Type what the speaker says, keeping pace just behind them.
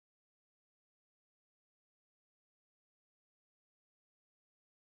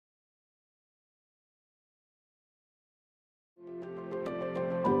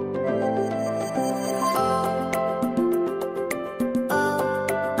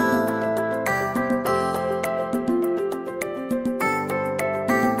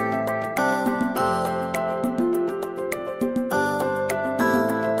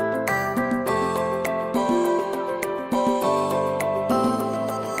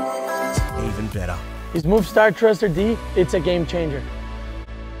better. His SmoothStar Thruster D, it's a game changer.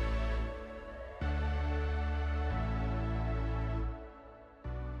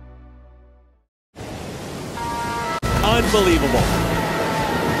 Unbelievable.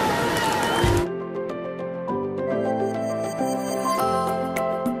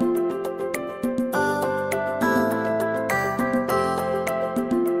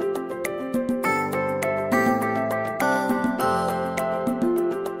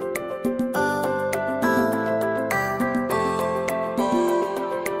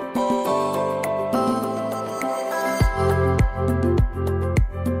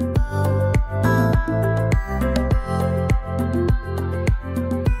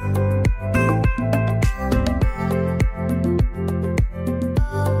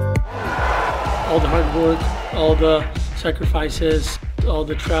 All the hard work, all the sacrifices, all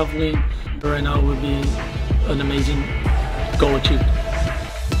the traveling, right now would be an amazing goal achieved.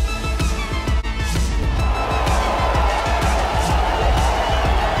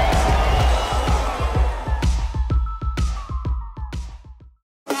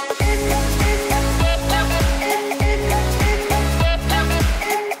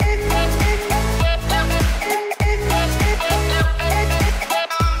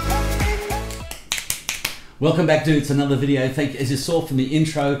 Welcome back, dudes, to another video. Thank you. As you saw from the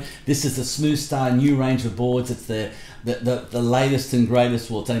intro, this is the SmoothStar new range of boards. It's the latest and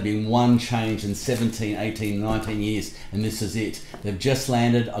greatest. Well, it's only been one change in 17, 18, 19 years, and this is it. They've just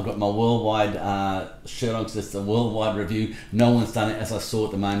landed. I've got my worldwide shirt on because it's a worldwide review. No one's done it as I saw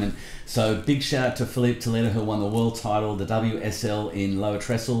at the moment. So big shout out to Philippe Toledo, who won the world title, the WSL in lower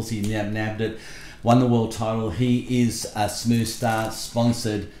trestles. He nabbed it, won the world title. He is a SmoothStar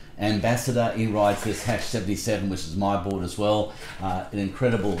sponsored ambassador. He rides this Hash 77, which is my board as well. An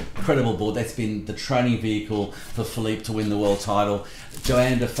incredible board. That's been the training vehicle for Philippe to win the world title.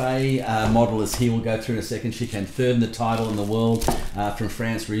 Joanne Defay, model, is here. We'll go through in a second. She came third in the title in the world from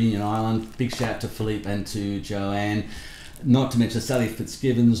France, Reunion Island. Big shout out to Philippe and to Joanne. Not to mention Sally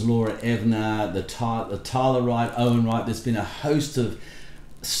Fitzgibbons, Laura Evner, the Tyler Wright, Owen Wright. There's been a host of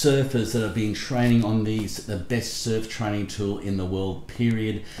surfers that have been training on these, the best surf training tool in the world,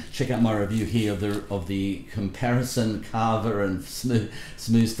 period. Check out my review here of the comparison carve and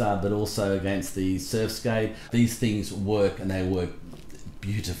SmoothStar, but also against the SurfSkate. These things work, and they work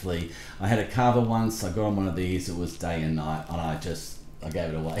beautifully. I had a carve once. I got on one of these. It was day and night, and I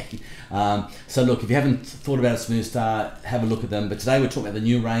gave it away. So look, if you haven't thought about a SmoothStar, have a look at them. But today we're talking about the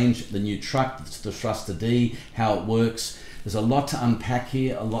new range, the new truck, the Thruster D, how it works. There's a lot to unpack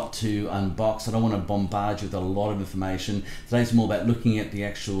here, a lot to unbox. I don't want to bombard you with a lot of information. Today's more about looking at the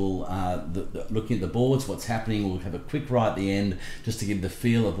actual, looking at the boards, what's happening. We'll have a quick ride at the end just to give the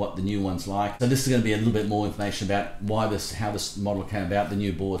feel of what the new one's like. So this is going to be a little bit more information about how this model came about, the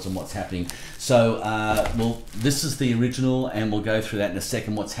new boards, and what's happening. So, well, this is the original, and we'll go through that in a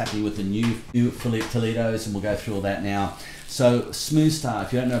second. What's happening with the new Philippe Toledo's, and we'll go through all that now. So SmoothStar,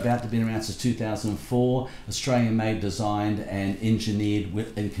 if you don't know about, they've been around since 2004, Australian-made, designed and engineered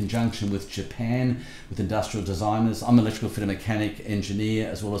in conjunction with Japan, with industrial designers. I'm an electrical fitter mechanic engineer,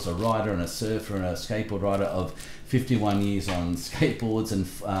 as well as a rider and a surfer and a skateboard rider of 51 years on skateboards and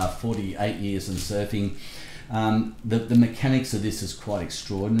 48 years in surfing. The mechanics of this is quite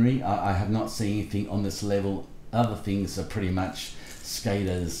extraordinary. I have not seen anything on this level. Other things are pretty much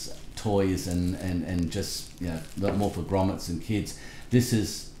skaters, toys, and just, you know, a lot more for grommets and kids. This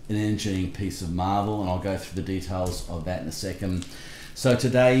is an engineering piece of marvel, and I'll go through the details of that in a second. So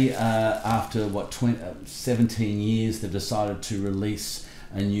today, after what, 17 years, they've decided to release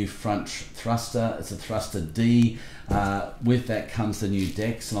a new front thruster. It's a Thruster D. With that comes the new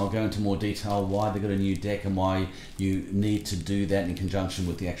decks, and I'll go into more detail why they've got a new deck and why you need to do that in conjunction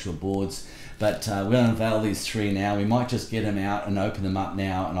with the actual boards. But we're going to unveil these three now. We might just get them out and open them up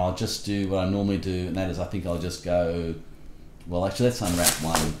now, and I'll just do what I normally do, and that is I think I'll just go, well, actually let's unwrap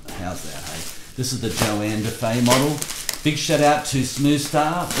one. How's that, hey? This is the Joanne Defay model. Big shout out to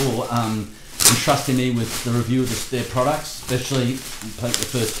SmoothStar for entrusting me with the review of their products, especially the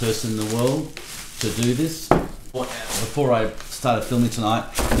first person in the world to do this. Before I started filming tonight,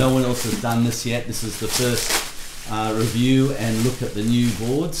 no one else has done this yet. This is the first review and look at the new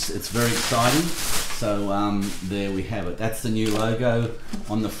boards. It's very exciting. So there we have it. That's the new logo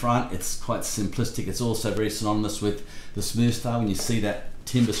on the front. It's quite simplistic. It's also very synonymous with the SmoothStar. When you see that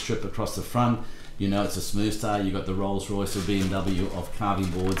timber strip across the front, you know it's a SmoothStar. You've got the Rolls Royce or BMW of carving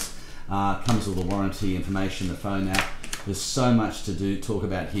boards. Comes with all the warranty information, the phone app. There's so much to talk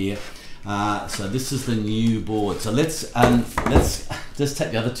about here. So this is the new board. So let's just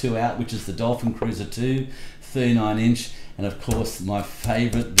take the other two out, which is the Dolphin Cruiser 2, 39 inch, and of course my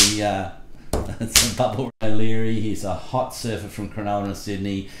favorite, the It's a Bubble O'Leary. He's a hot surfer from Cronulla and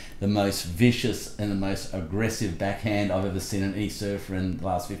Sydney. The most vicious and the most aggressive backhand I've ever seen an e-surfer in the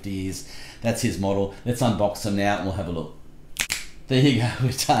last 50 years. That's his model. Let's unbox them now and we'll have a look. There you go,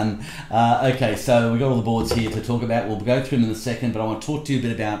 we're done. Okay, so we've got all the boards here to talk about. We'll go through them in a second, but I want to talk to you a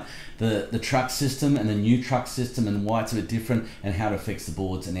bit about the truck system and the new truck system and why it's a bit different and how it affects the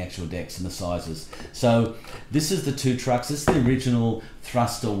boards and the actual decks and the sizes. So this is the two trucks. This is the original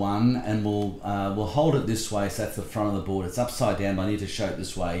Thruster 1, and we'll hold it this way, so that's the front of the board. It's upside down, but I need to show it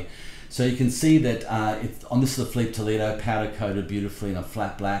this way. So you can see that this is the Philippe Toledo, powder coated beautifully in a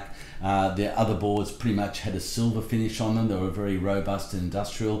flat black. The other boards pretty much had a silver finish on them. They were very robust and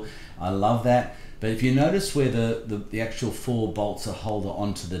industrial. I love that. But if you notice where the actual 4 bolts are holder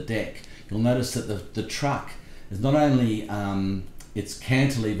onto the deck, you'll notice that the truck is not only it's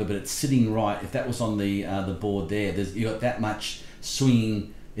cantilever, but it's sitting right. If that was on the board there, you got that much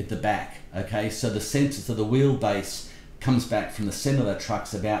swinging at the back. Okay, so the center, so the wheelbase comes back from the center of the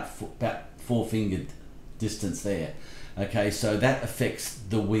truck's about 4-fingered distance there. Okay, so that affects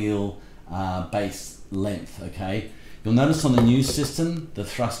the wheel base length. Okay, you'll notice on the new system, the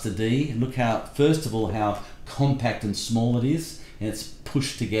Thruster D, look how, first of all, how compact and small it is, and it's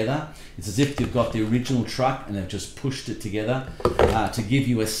pushed together. It's as if you've got the original truck and they've just pushed it together to give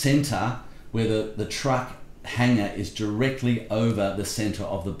you a center where the truck hanger is directly over the center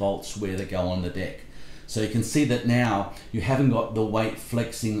of the bolts where they go on the deck. So you can see that now you haven't got the weight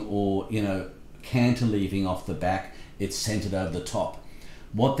flexing or, you know, cantilevering off the back. It's centered over the top.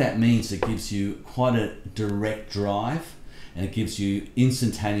 What that means, it gives you quite a direct drive and it gives you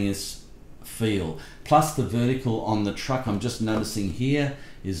instantaneous feel. Plus the vertical on the truck, I'm just noticing here,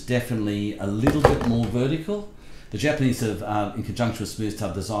 is definitely a little bit more vertical. The Japanese have, in conjunction with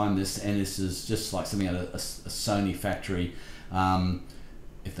SmoothStar, designed this, and this is just like something out of a Sony factory.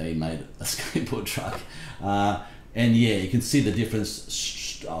 If they made a skateboard truck. And yeah, you can see the difference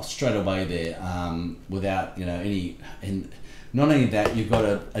straight away there without, you know, any, and not only that, you've got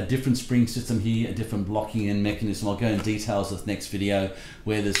a different spring system here, a different blocking and mechanism. I'll go in details with next video,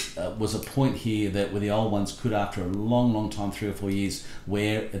 where there's was a point here that where the old ones could, after a long time, 3 or 4 years,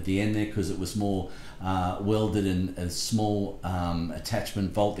 wear at the end there because it was more welded and a small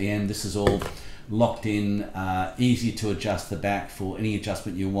attachment bolt at the end. This is all locked in, easy to adjust the back for any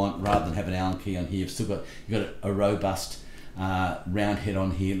adjustment you want, rather than have an Allen key on here. You've got a robust round head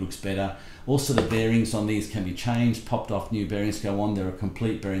on here. It looks better. Also, the bearings on these can be changed, popped off, new bearings go on. They're a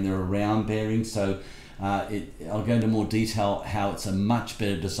complete bearing, they're a round bearing. So I'll go into more detail how it's a much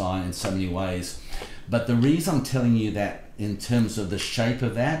better design in so many ways. But the reason I'm telling you that in terms of the shape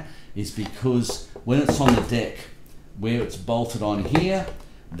of that is because when it's on the deck, where it's bolted on here,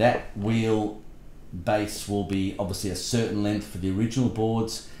 that wheel base will be obviously a certain length for the original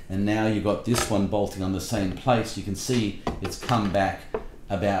boards, and now you've got this one bolting on the same place. You can see it's come back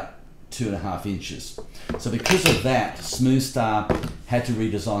about 2.5 inches. So because of that, SmoothStar had to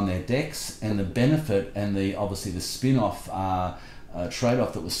redesign their decks, and the benefit and obviously the spin-off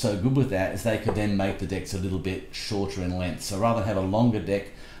trade-off that was so good with that is they could then make the decks a little bit shorter in length. So rather than have a longer deck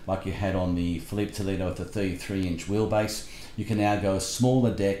like you had on the Philippe Toledo with a 33-inch wheelbase, you can now go a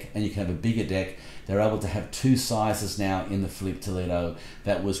smaller deck and you can have a bigger deck. They're able to have 2 sizes now in the Philippe Toledo.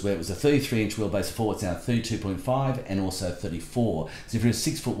 That was where it was a 33-inch wheelbase before, it's now 32.5 and also 34. So if you're a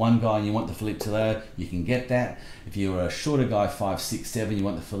 6'1" guy and you want the Philippe Toledo, you can get that. If you're a shorter guy, 5'6", 7", you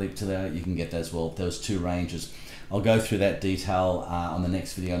want the Philippe Toledo, you can get that as well. Those 2 ranges. I'll go through that detail on the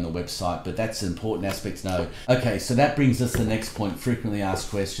next video on the website, but that's an important aspect to know. Okay, so that brings us to the next point, frequently asked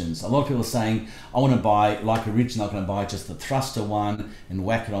questions. A lot of people are saying, I want to buy, like original, I'm going to buy just the Thruster 1 and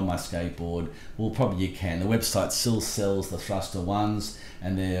whack it on my skateboard. Well, probably you can. The website still sells the Thruster 1s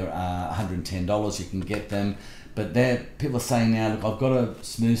and they're $110, you can get them. But people are saying now, look, I've got a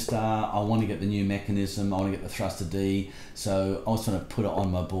SmoothStar, I want to get the new mechanism, I want to get the Thruster D, so I just want to put it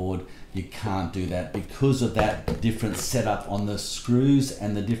on my board. You can't do that because of that different setup on the screws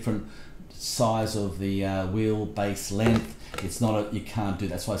and the different size of the wheel base length. It's not you can't do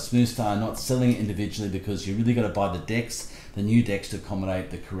that. That's why SmoothStar are not selling it individually, because you really got to buy the decks, the new decks, to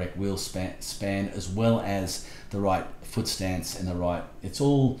accommodate the correct wheel span as well as the right foot stance and the right, it's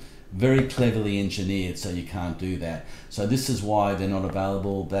all very cleverly engineered, so you can't do that. So this is why they're not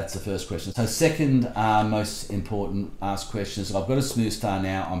available. That's the first question. So second most important asked question is, I've got a SmoothStar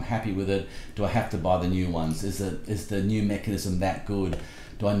now, I'm happy with it, do I have to buy the new ones? Is the new mechanism that good?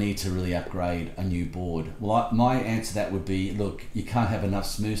 Do I need to really upgrade a new board? Well, my answer to that would be, look, you can't have enough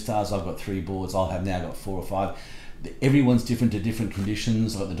SmoothStars. I've got 3 boards, I've now got 4 or 5. Everyone's different to different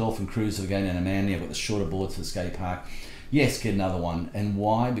conditions. I've got the Dolphin Cruiser going down to Manly, I've got the shorter boards for the skate park. yes, get another one. And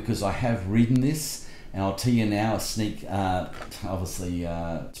why? Because I have ridden this, and I'll tell you now, a sneak, obviously,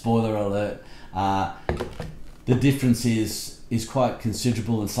 spoiler alert, the difference is quite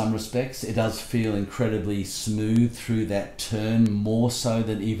considerable in some respects. It does feel incredibly smooth through that turn, more so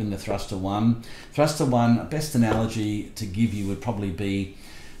than even the Thruster 1. Thruster 1, best analogy to give you would probably be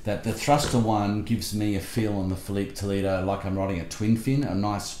that the Thruster 1 gives me a feel on the Felipe Toledo like I'm riding a twin fin, a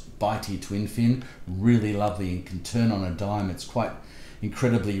nice bitey twin fin, really lovely, and can turn on a dime. It's quite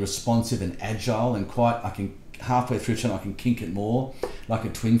incredibly responsive and agile, and I can halfway through turn I can kink it more like a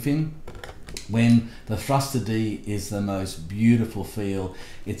twin fin. When the Thruster D is the most beautiful feel,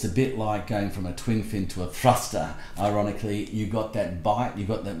 it's a bit like going from a twin fin to a thruster. Ironically, you got that bite, you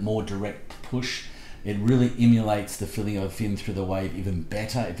got that more direct push. It really emulates the feeling of a fin through the wave even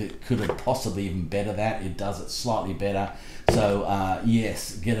better. If it could have possibly even better that, it does it slightly better. So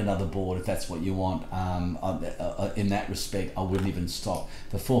yes, get another board if that's what you want. In that respect, I wouldn't even stop.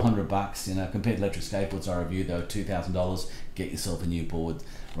 For $400, you know, compared to electric skateboards I review, though, $2,000, get yourself a new board,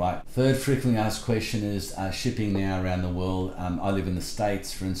 right? Third frequently asked question is shipping now around the world. I live in the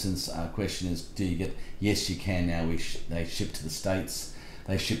States, for instance. Question is, do you get? Yes, you can now. They ship to the States.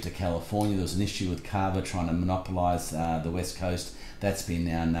 They ship to California. There was an issue with Carve trying to monopolize the West Coast. That's been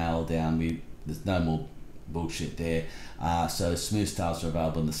now nailed down. There's no more bullshit there. So SmoothStars are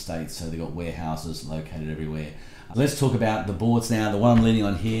available in the States, so they've got warehouses located everywhere. Let's talk about the boards now. The one I'm leaning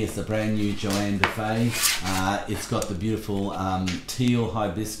on here is the brand new Joanne Defay. It's got the beautiful teal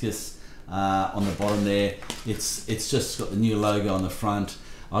hibiscus on the bottom there. It's just got the new logo on the front.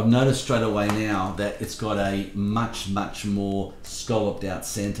 I've noticed straight away now that it's got a much more scalloped out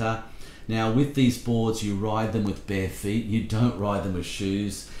center. Now with these boards, you ride them with bare feet. You don't ride them with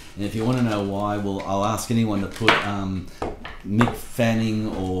shoes. And if you want to know why, well, I'll ask anyone to put Mick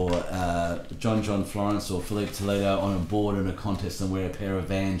Fanning or John Florence or Felipe Toledo on a board in a contest and wear a pair of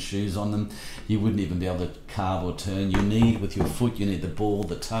Vans shoes on them. You wouldn't even be able to carve or turn. You need, with your foot, you need the ball,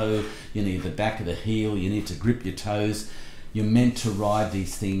 the toe, you need the back of the heel, you need to grip your toes. You're meant to ride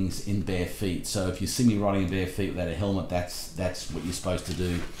these things in bare feet. So if you see me riding in bare feet without a helmet, that's what you're supposed to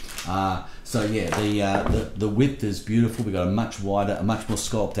do. So yeah, the width is beautiful. We've got a much wider, a much more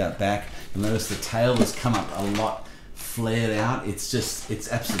sculpted out back. You'll notice the tail has come up a lot flared out. It's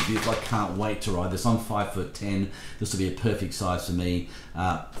absolutely beautiful. I can't wait to ride this. I'm 5'10". This will be a perfect size for me.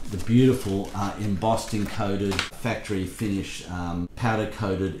 The beautiful embossed, encoded, factory finish, powder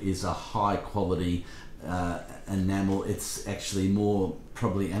coated is a high quality enamel. It's actually more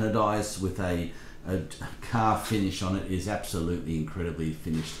probably anodized with a carve finish on it. Is absolutely incredibly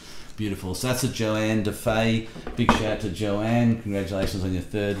finished. Beautiful. So that's a Joanne Defay. Big shout out to Joanne. Congratulations on your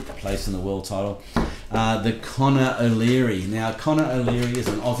 3rd place in the world title. The Connor O'Leary. Now Connor O'Leary is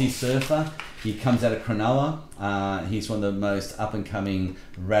an Aussie surfer. He comes out of Cronulla. He's one of the most up and coming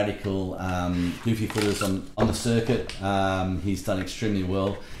radical goofy footers on the circuit. He's done extremely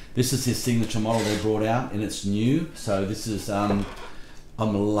well. This is his signature model they brought out, and it's new. So this is, I'm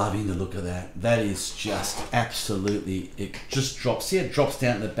loving the look of that. That is just absolutely, it just drops. See, it drops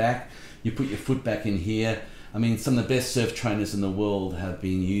down at the back. You put your foot back in here. I mean, some of the best surf trainers in the world have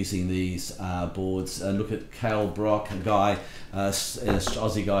been using these boards. Look at Cale Brock, a guy, an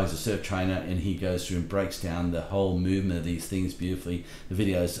Aussie guy who's a surf trainer, and he goes through and breaks down the whole movement of these things beautifully. The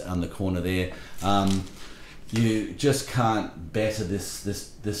video's on the corner there. You just can't better this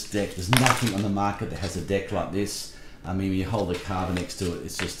deck. There's nothing on the market that has a deck like this. I mean, you hold a carve next to it,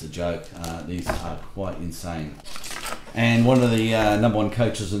 it's just a joke. These are quite insane. And one of the #1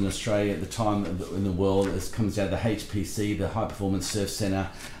 coaches in Australia at the time in the world comes out of the HPC, the High Performance Surf Centre,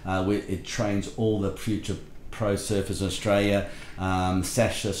 where it trains all the future pro surfers in Australia.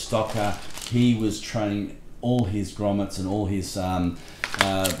 Sasha Stocker, he was training all his grommets and all his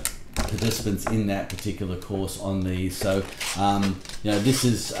participants in that particular course on these. So you know, this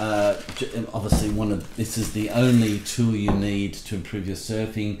is obviously this is the only tool you need to improve your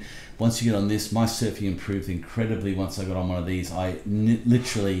surfing. Once you get on this, my surfing improved incredibly once I got on one of these. I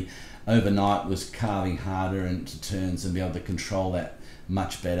literally overnight was carving harder into turns and be able to control that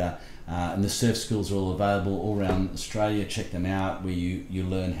much better. And the surf skills are all available all around Australia. Check them out, where you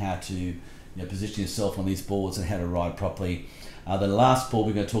learn how to position yourself on these boards and how to ride properly. The last board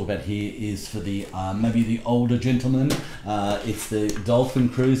we're going to talk about here is for the maybe the older gentleman. It's the Dolphin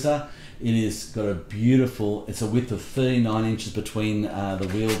Cruiser. It is got a beautiful, it's a width of 39 inches between the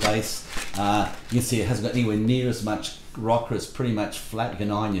wheelbase. You can see it hasn't got anywhere near as much rocker. It's pretty much flat. You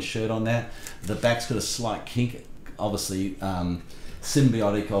can iron your shirt on that. The back's got a slight kink. Obviously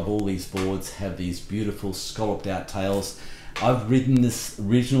symbiotic of all these boards have these beautiful scalloped out tails. I've ridden this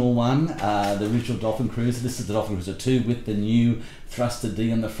original one, the original Dolphin Cruiser. This is the Dolphin Cruiser 2 with the new Thruster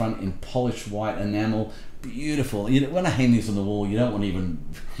D on the front in polished white enamel. Beautiful. You want to hang these on the wall. You don't want to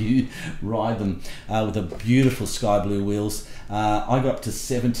even ride them with the beautiful sky blue wheels. I got up to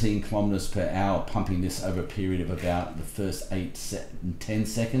 17 kilometers per hour pumping this over a period of about the first 10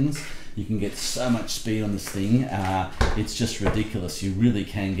 seconds. You can get so much speed on this thing. It's just ridiculous. You really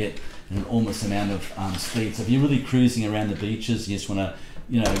can get an enormous amount of speed. So if you're really cruising around the beaches, you just want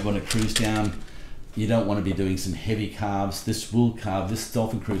to cruise down. You don't want to be doing some heavy carves. This will carve, this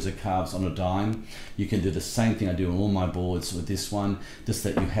Dolphin Cruiser carves on a dime. You can do the same thing I do on all my boards with this one, just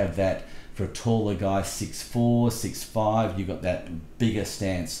that you have that for a taller guy, 6'4", 6'5", you've got that bigger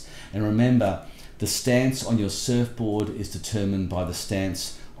stance. And remember, the stance on your surfboard is determined by the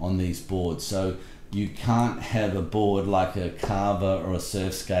stance on these boards. So you can't have a board like a carve or a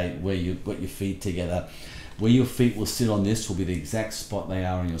SurfSkate where you've got your feet together. Where your feet will sit on this will be the exact spot they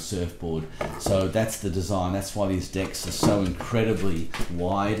are on your surfboard. So that's the design. That's why these decks are so incredibly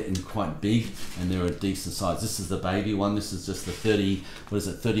wide and quite big, and they're a decent size. This is the baby one. This is just the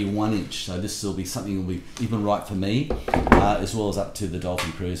 31 inch. So this will be something that will be even right for me, as well as up to the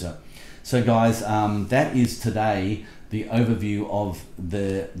Dolphin Cruiser. So guys, that is today the overview of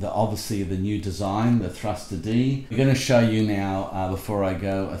obviously the new design, the Thruster D. I'm going to show you now, before I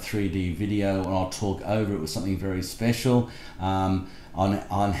go, a 3D video, and I'll talk over it with something very special on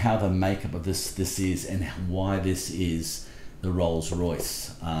how the makeup of this is and why this is the Rolls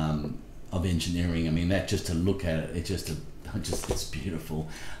Royce of engineering. I mean, that just to look at it, it's beautiful.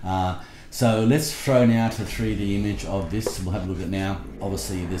 So let's throw now to a 3D image of this. We'll have a look at it now.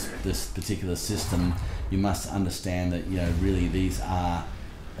 Obviously, this particular system, you must understand that, you know, really these are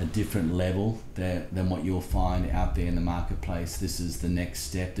a different level than what you'll find out there in the marketplace. This is the next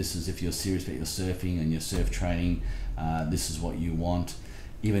step. This is if you're serious about your surfing and your surf training, this is what you want.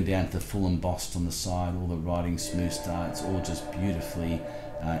 Even down to the full embossed on the side, all the writing SmoothStar, it's all just beautifully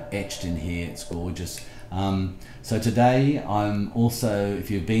etched in here. It's gorgeous. So today I'm also,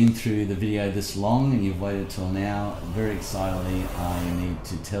 if you've been through the video this long and you've waited till now, very excitedly I need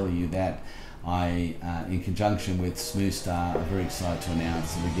to tell you that I, in conjunction with SmoothStar, are very excited to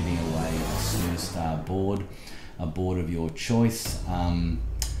announce that we're giving away a SmoothStar board, a board of your choice.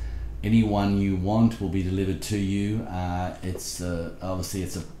 Any one you want will be delivered to you. It's obviously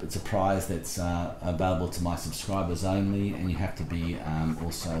it's a prize that's available to my subscribers only, and you have to be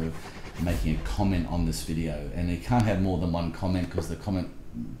also making a comment on this video, and you can't have more than one comment because the comment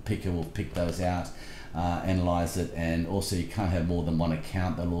picker will pick those out, analyze it, and also you can't have more than one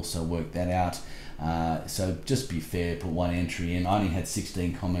account. They'll also work that out. So just be fair, put one entry in. I only had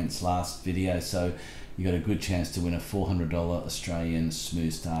 16 comments last video, so you got a good chance to win a $400 Australian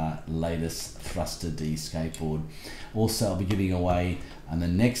SmoothStar latest Thruster D skateboard. Also, I'll be giving away on the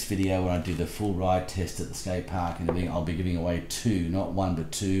next video when I do the full ride test at the skate park and everything, I'll be giving away two, not one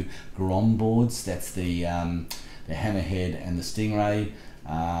but two Grom boards. That's the Hammerhead and the Stingray,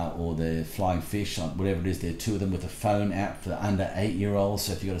 or the Flying Fish, whatever it is. There are two of them with a phone app for under 8-year-olds.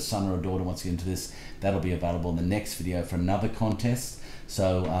 So if you've got a son or a daughter who wants to get into this, that'll be available in the next video for another contest.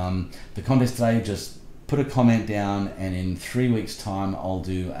 So the contest today, just put a comment down, and in 3 weeks time I'll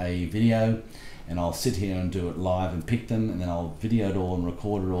do a video and I'll sit here and do it live and pick them, and then I'll video it all and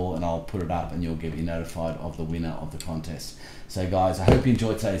record it all, and I'll put it up and you'll get notified of the winner of the contest. So guys, I hope you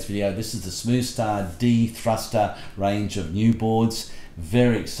enjoyed today's video. This is the SmoothStar D Thruster range of new boards.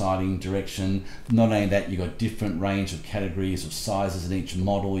 Very exciting direction. Not only that, you've got different range of categories of sizes in each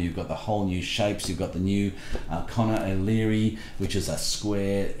model. You've got the whole new shapes. You've got the new Connor O'Leary, which is a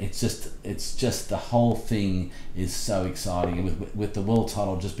square. It's just the whole thing is so exciting. And with the world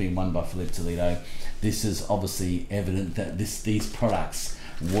title just being won by Philippe Toledo, this is obviously evident that these products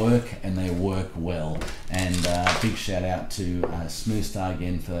work, and they work well. And big shout out to SmoothStar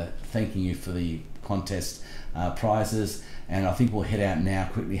again for thanking you for the contest prizes. And I think we'll head out now,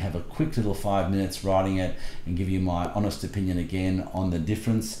 quickly have a quick little 5 minutes riding it and give you my honest opinion again on the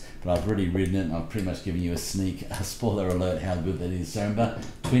difference. But I've already ridden it and I've pretty much given you a spoiler alert how good that is. So remember,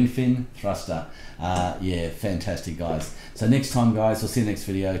 twin fin thruster. Yeah, fantastic guys. So next time guys, we'll see you in the next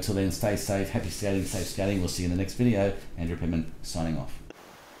video. Till then, stay safe, happy skating, safe skating. We'll see you in the next video. Andrew Penman signing off.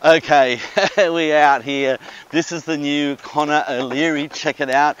 Okay, we're out here. This is the new Connor O'Leary. Check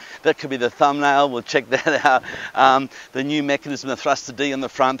it out. That could be the thumbnail. We'll check that out. The new mechanism, the Thruster D on the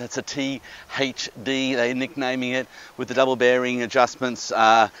front. That's a THD. They're nicknaming it, with the double bearing adjustments,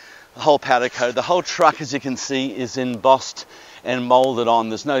 the whole powder coat. The whole truck, as you can see, is embossed and molded on.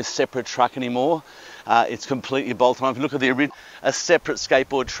 There's no separate truck anymore. It's completely bolted on. If you look at the original, a separate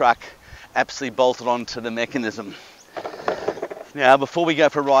skateboard truck, absolutely bolted onto the mechanism. Now, before we go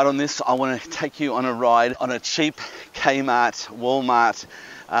for a ride on this, I want to take you on a ride on a cheap Kmart, Walmart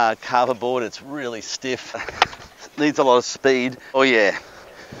carve board. It's really stiff, needs a lot of speed. Oh yeah,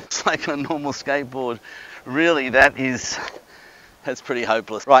 it's like a normal skateboard. Really, that's pretty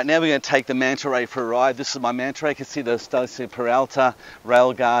hopeless. Right, now we're going to take the manta ray for a ride. This is my manta ray. You can see the Stacy Peralta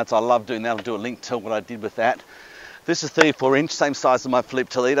rail guards. I love doing that. I'll do a link to what I did with that. This is 34-inch, same size as my Philippe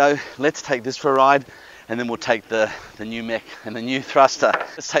Toledo. Let's take this for a ride, and then we'll take the new mech and the new thruster.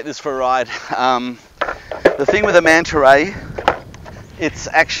 Let's take this for a ride. The thing with the manta ray, it's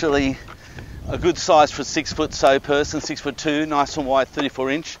actually a good size for a 6 foot so person, 6'2", nice and wide,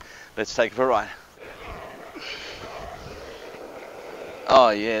 34-inch. Let's take it for a ride.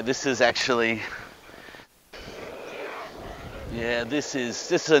 Oh yeah, this is actually, yeah, this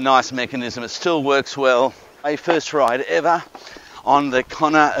is a nice mechanism. It still works well. My first ride ever on the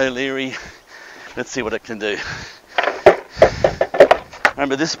Conor O'Leary. Let's see what it can do.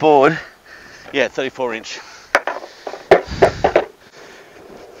 Remember this board, yeah, 34-inch.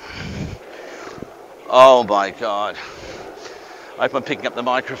 Oh my God. I hope I'm picking up the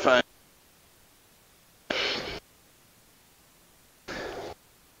microphone.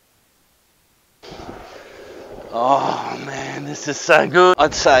 Oh man, this is so good.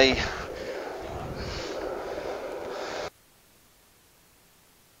 I'd say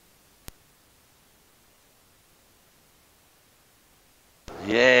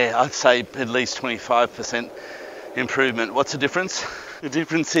I'd say at least 25% improvement. What's the difference? The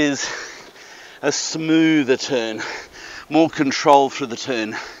difference is a smoother turn, more control through the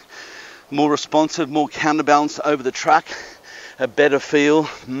turn, more responsive, more counterbalanced over the truck, a better feel,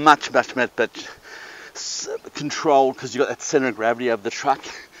 much controlled, because you've got that center of gravity over the truck,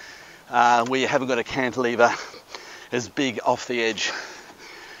 where you haven't got a cantilever as big off the edge.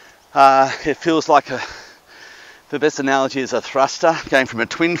 It feels like the best analogy is a thruster, going from a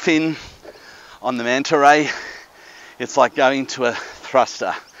twin fin on the manta ray. It's like going to a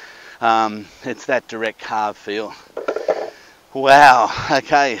thruster. It's that direct carve feel. Wow,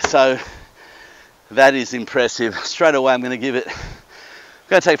 okay, so that is impressive. Straight away I'm going to give it, I'm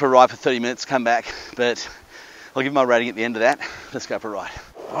going to take it for a ride for 30 minutes, come back, but I'll give my rating at the end of that. Let's go for a ride.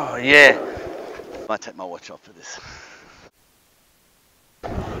 Oh yeah, I might take my watch off for this.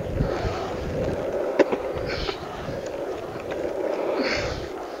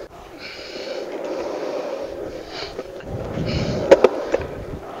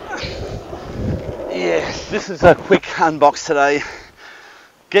 Yes, this is a quick unbox today.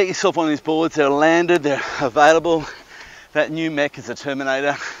 Get yourself on these boards. They're landed, they're available. That new mech is a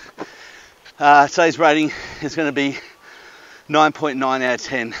Terminator. Today's rating is going to be 9.9 out of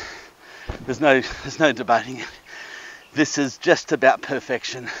 10. There's no debating it. This is just about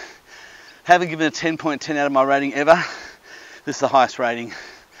perfection. Haven't given a 10.10 out of my rating ever. This is the highest rating.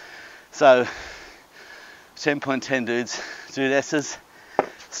 So 10.10 dudes, dudesses,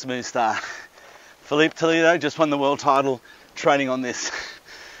 SmoothStar. Philippe Toledo just won the world title training on this.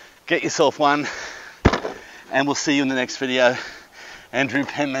 Get yourself one, and we'll see you in the next video. Andrew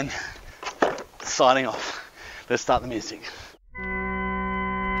Penman signing off. Let's start the music.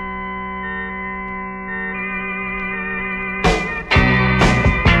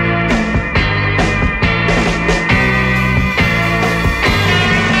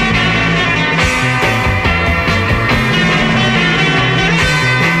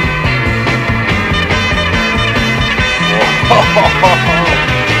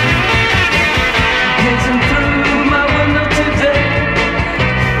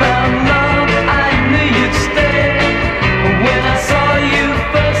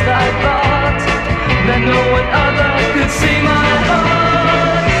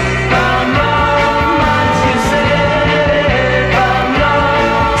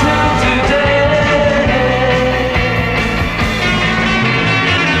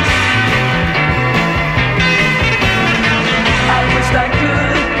 I wish I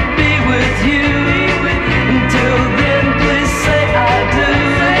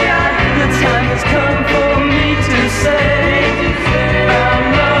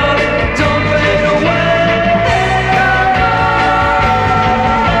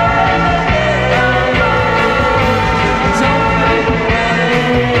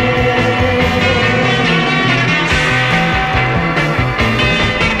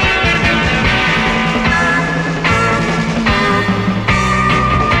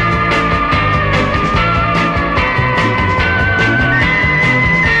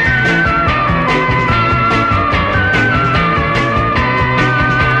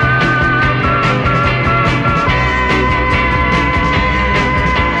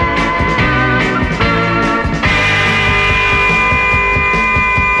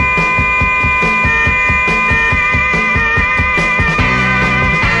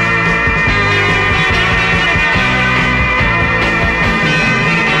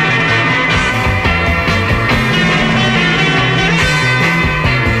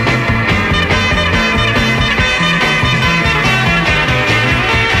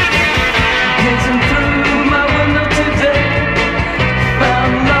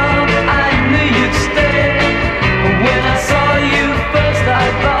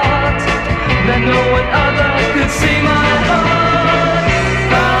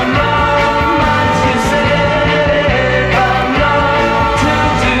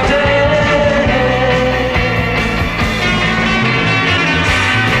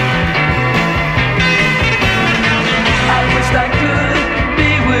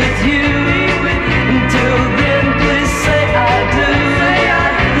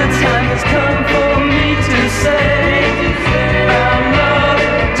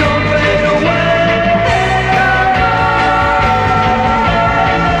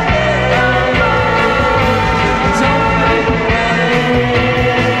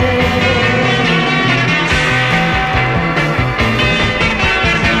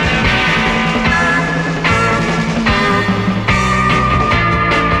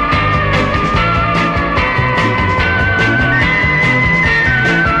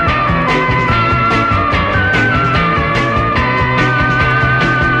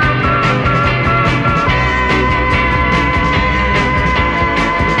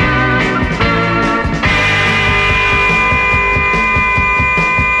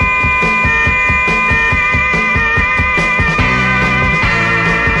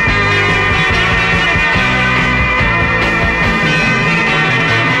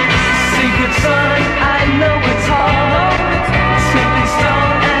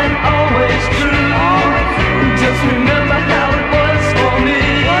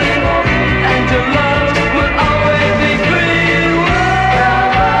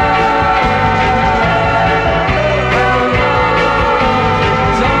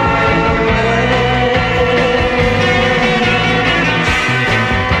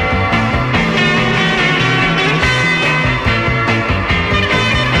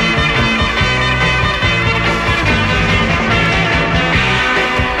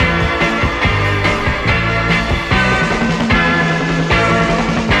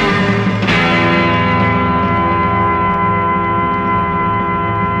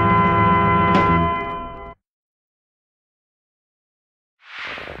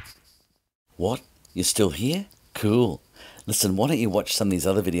What? You're still here? Cool. Listen, why don't you watch some of these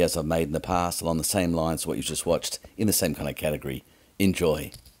other videos I've made in the past along the same lines to what you just watched in the same kind of category.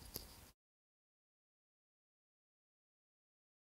 Enjoy.